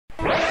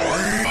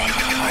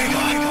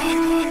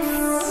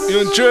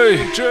Young Dre.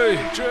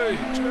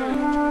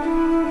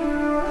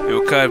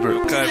 Yo, Kyber.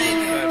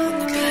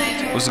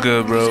 What's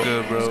good, bro?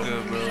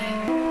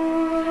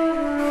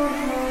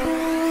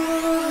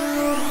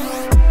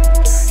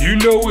 You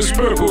know it's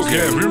purple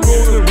gang, we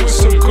rollin' with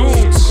some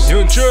goons.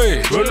 Young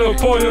Dre, run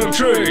up on Young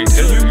Dre, and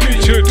you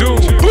meet your doom.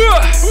 You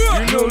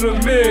know the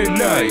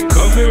midnight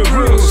coming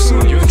real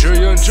soon. Young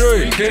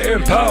Dre,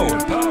 getting power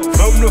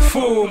from the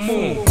full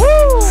moon.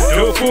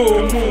 The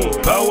full moon,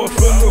 power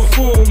from the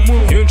full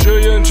moon. Young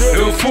Dre,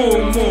 the full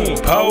moon,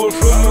 power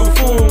from the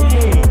full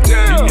moon.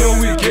 You know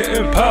we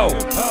getting power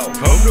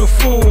from the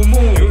full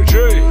moon. Young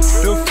Dre,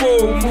 the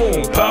full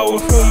moon, power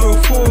from the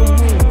full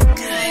moon.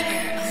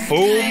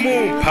 Full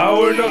moon,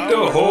 powered up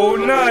the whole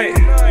night.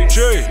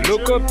 Dre,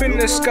 look up in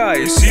the sky,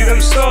 you see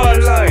them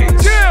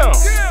starlights. Damn!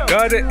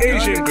 Got an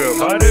Asian girl,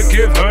 about to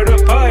give her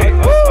the pipe.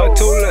 I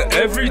told her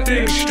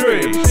everything's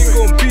straight, she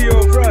gon' be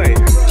alright.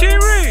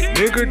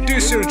 Nigga,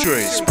 this Young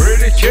Dre, spray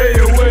the K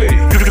away.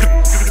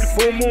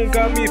 Full moon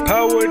got me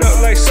powered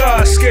up like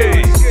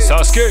Sasuke.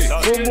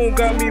 Full moon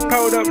got me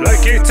powered up like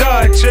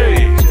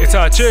Itachi.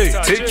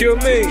 Take your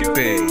main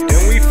babe,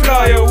 then we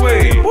fly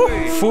away.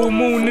 Full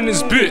moon in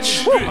this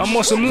bitch, I'm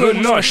on some Lil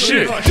Nas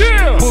shit.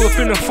 Pull up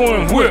in a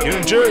foreign whip,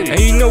 and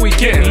you know we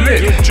getting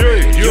lit.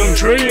 Young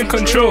Dre in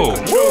control,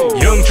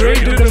 Young Dre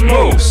did the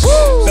most.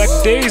 Back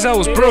days I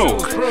was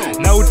broke,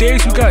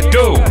 nowadays we got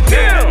dough.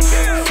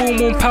 Full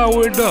moon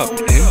powered up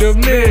in the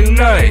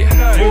midnight.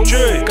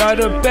 Got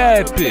a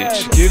bad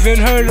bitch, giving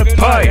her the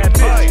pipe.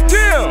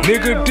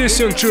 Nigga, this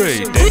Young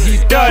Dre, then he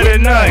died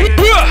at night.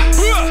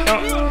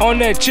 On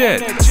that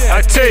jet,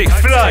 I take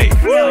flight.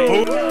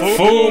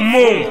 Full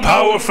moon,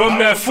 power from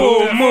that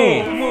full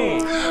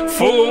moon.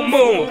 Full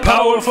moon,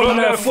 power from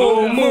that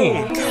full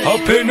moon.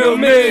 Up in the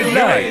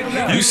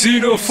midnight, you see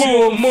the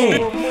full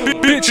moon.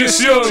 Bitch, it's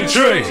Young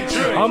Dre,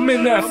 I'm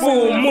in that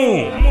full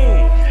moon.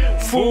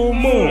 Full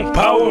moon,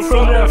 power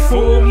from that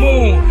full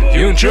moon.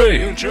 Young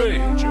Dre,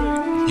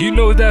 you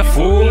know that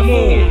full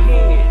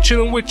moon.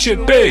 Chillin' with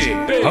your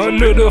babe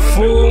under the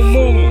full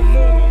moon.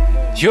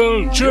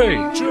 Young Dre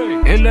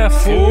in that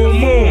full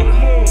moon.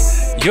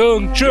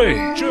 Young Dre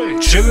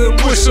chillin'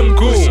 with some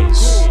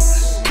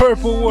goons.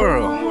 Purple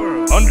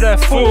world under that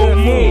full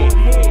moon.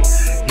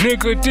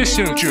 Nigga, this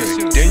Young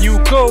Dre, then you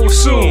go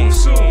soon.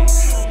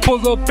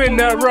 Pull up in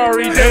that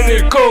Rari, then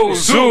it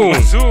goes zoom.